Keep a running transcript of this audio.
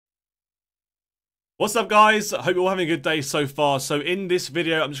What's up, guys? I hope you're all having a good day so far. So in this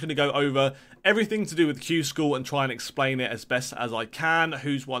video, I'm just going to go over everything to do with Q School and try and explain it as best as I can.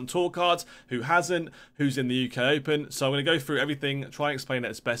 Who's won tour cards, who hasn't, who's in the UK Open. So I'm going to go through everything, try and explain it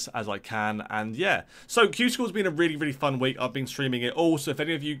as best as I can. And yeah, so Q School's been a really fun week. I've been streaming it all. So if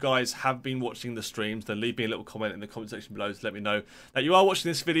any of you guys have been watching the streams, then leave me a little comment in the comment section below to let me know that you are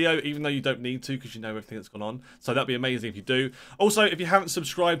watching this video, even though you don't need to because you know everything that's gone on. So that'd be amazing if you do. Also, if you haven't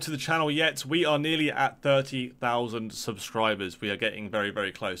subscribed to the channel yet, we are nearly at 30,000 subscribers. We are getting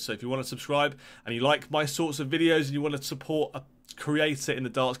very close. So if you want to subscribe and you like my sorts of videos and you want to support a creator in the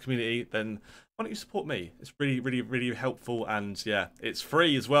darts community, then why don't you support me? It's really helpful, and yeah, it's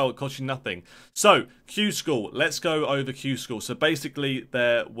free as well. It costs you nothing. So Q School, let's go over Q School. So basically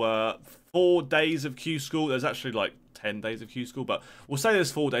there were 4 days of Q School. There's actually like 10 days of Q School, but we'll say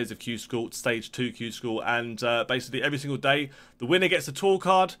there's 4 days of Q School, stage 2 Q School, and basically every single day the winner gets a tour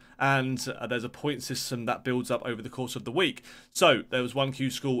card, and there's a point system that builds up over the course of the week. So there was one Q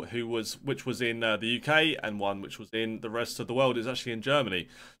School which was in the UK, and one which was in the rest of the world, is actually in Germany.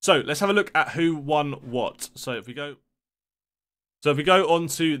 So let's have a look at who won what. So if we go on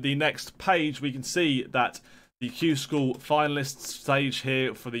to the next page, we can see that the Q School finalist stage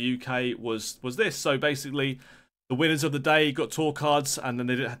here for the UK was this. So basically the winners of the day got tour cards, and then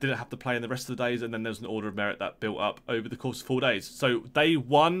they didn't have to play in the rest of the days, and then there was an order of merit that built up over the course of 4 days. So day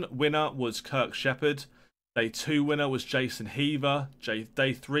 1 winner was Kirk Shepherd, day 2 winner was Jason Heaver,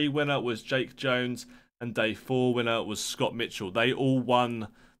 day 3 winner was Jake Jones, and day 4 winner was Scott Mitchell. They all won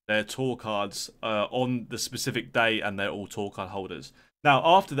their tour cards on the specific day, and they're all tour card holders. Now,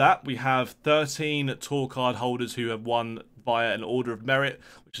 after that, we have 13 tour card holders who have won via an order of merit,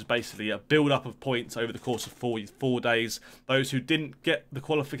 which is basically a build-up of points over the course of four days. Those who didn't get the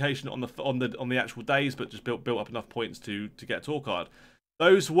qualification on the actual days, but just built up enough points to get a tour card.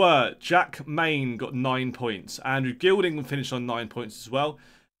 Those were Jack Main got 9 points, Andrew Gilding finished on 9 points as well,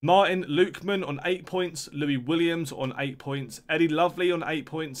 Martin Lukeman on 8 points, Louis Williams on 8 points, Eddie Lovely on 8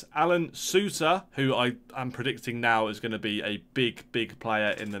 points, Alan Suter, who I am predicting now is going to be a big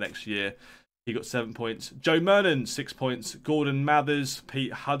player in the next year. He got 7 points. Joe Mernon, 6 points. Gordon Mathers,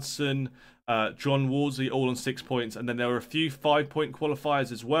 Pete Hudson, John Wolsey, all on 6 points. And then there were a few 5-point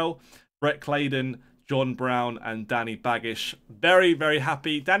qualifiers as well. Brett Claydon, John Brown, and Danny Baggish. Very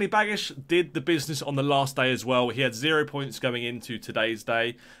happy. Danny Baggish did the business on the last day as well. He had 0 points going into today's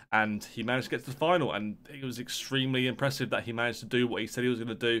day, and he managed to get to the final. And it was extremely impressive that he managed to do what he said he was going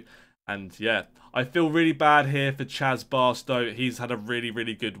to do. And yeah, I feel really bad here for Chaz Barstow. He's had a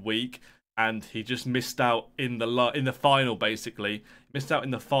really good week, and he just missed out in the final. Basically, missed out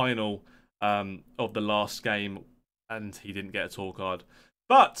in the final of the last game, and he didn't get a tour card.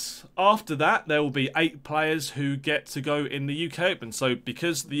 But after that, there will be 8 players who get to go in the UK Open. So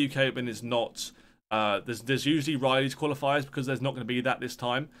because the UK Open is not, there's usually Riley's qualifiers, because there's not going to be that this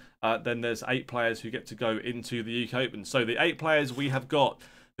time. Then there's 8 players who get to go into the UK Open. So the 8 players we have got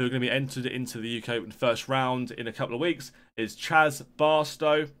who are going to be entered into the UK Open first round in a couple of weeks is Chaz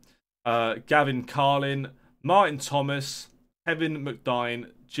Barstow, Gavin Carlin, Martin Thomas, Kevin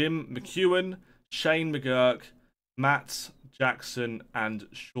McDine, Jim McEwen, Shane McGurk, Matt Jackson, and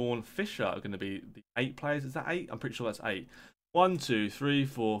Sean Fisher are going to be the 8 players. Is that 8? I'm pretty sure that's 8. 1, 2, 3,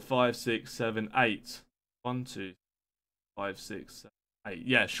 4, 5, 6, 7, 8. 1, 2, 5, 6, 7, 8.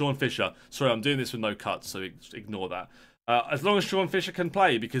 Yeah, Sean Fisher. Sorry, I'm doing this with no cuts, so ignore that. As long as Sean Fisher can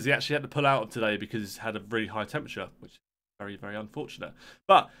play, because he actually had to pull out today because he's had a really high temperature, which is very unfortunate.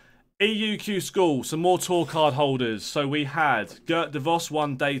 But EUQ School, some more tour card holders. So we had Gert de Vos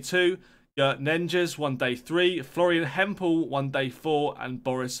won day 2, Gert Nenges won day 3, Florian Hempel won day 4, and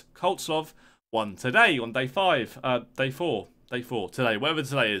Boris Koltsov won today on day 5. Day 4 today, whatever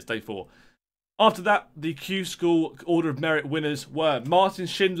today is, day 4. After that, the Q School Order of Merit winners were Martin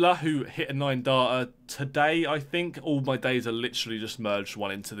Schindler, who hit a 9-darter today, I think. All my days are literally just merged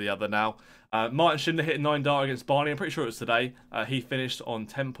one into the other now. Martin Schindler hit a 9-darter against Barney. I'm pretty sure it was today. He finished on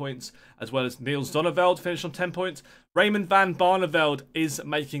 10 points, as well as Niels Donneveld finished on 10 points. Raymond van Barneveld is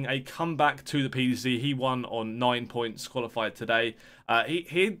making a comeback to the PDC. He won on 9 points, qualified today.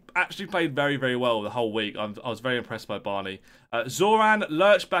 He actually played very well the whole week. I was very impressed by Barney. Zoran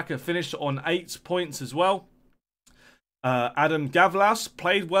Lurchbacher finished on 8 points as well. Adam Gavlas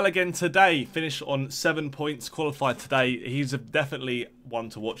played well again today, finished on 7 points, qualified today. He's definitely one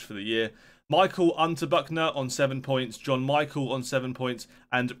to watch for the year. Michael Unterbuckner on 7 points, John Michael on 7 points,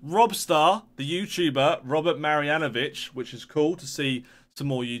 and Robstar, the YouTuber, Robert Marianovich, which is cool to see some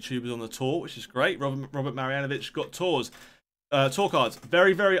more YouTubers on the tour, which is great. Robert Marianovich got tours. Tour cards.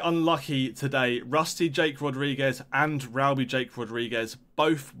 Very, very unlucky today. Rusty Jake Rodriguez and Rowby Jake Rodriguez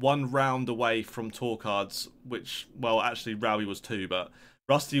both 1 round away from tour cards, which, well, actually Rowby was 2, but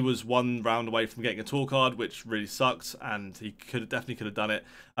Rusty was 1 round away from getting a tour card, which really sucks, and he definitely could have done it.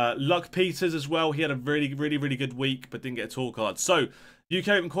 Luck Peters as well. He had a really, really, really good week, but didn't get a tour card. So, UK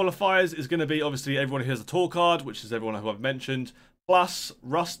Open qualifiers is going to be obviously everyone who has a tour card, which is everyone who I've mentioned. Plus,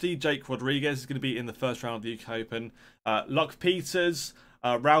 Rusty Jake Rodriguez is going to be in the first round of the UK Open. Luck Peters,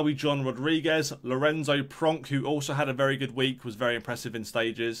 Rowby John Rodriguez, Lorenzo Pronk, who also had a very good week, was very impressive in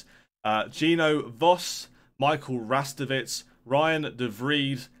stages. Gino Voss, Michael Rastovitz, Ryan De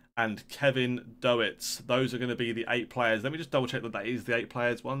Vried, and Kevin Dowitz. Those are going to be the 8 players. Let me just double check that is the 8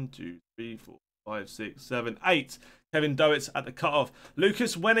 players. 1, 2, 3, 4, 5, 6, 7, 8. Kevin Dowitz at the cutoff.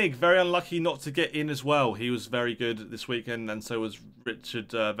 Lucas Wenig, very unlucky not to get in as well. He was very good this weekend, and so was Richard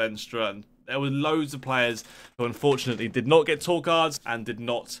Venstra. And there were loads of players who unfortunately did not get tour cards and did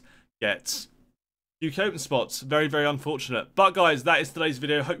not get UK Open spots. Very, very unfortunate. But guys, that is today's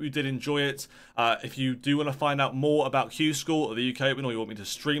video. Hope you did enjoy it. If you do want to find out more about Q School or the UK Open, or you want me to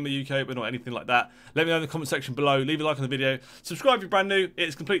stream the UK Open or anything like that, let me know in the comment section below. Leave a like on the video. Subscribe if you're brand new.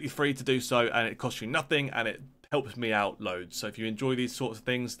 It's completely free to do so, and it costs you nothing, and it helps me out loads. So if you enjoy these sorts of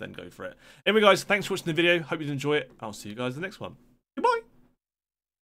things, then go for it. Anyway guys, thanks for watching the video. Hope you enjoy it. I'll see you guys in the next one.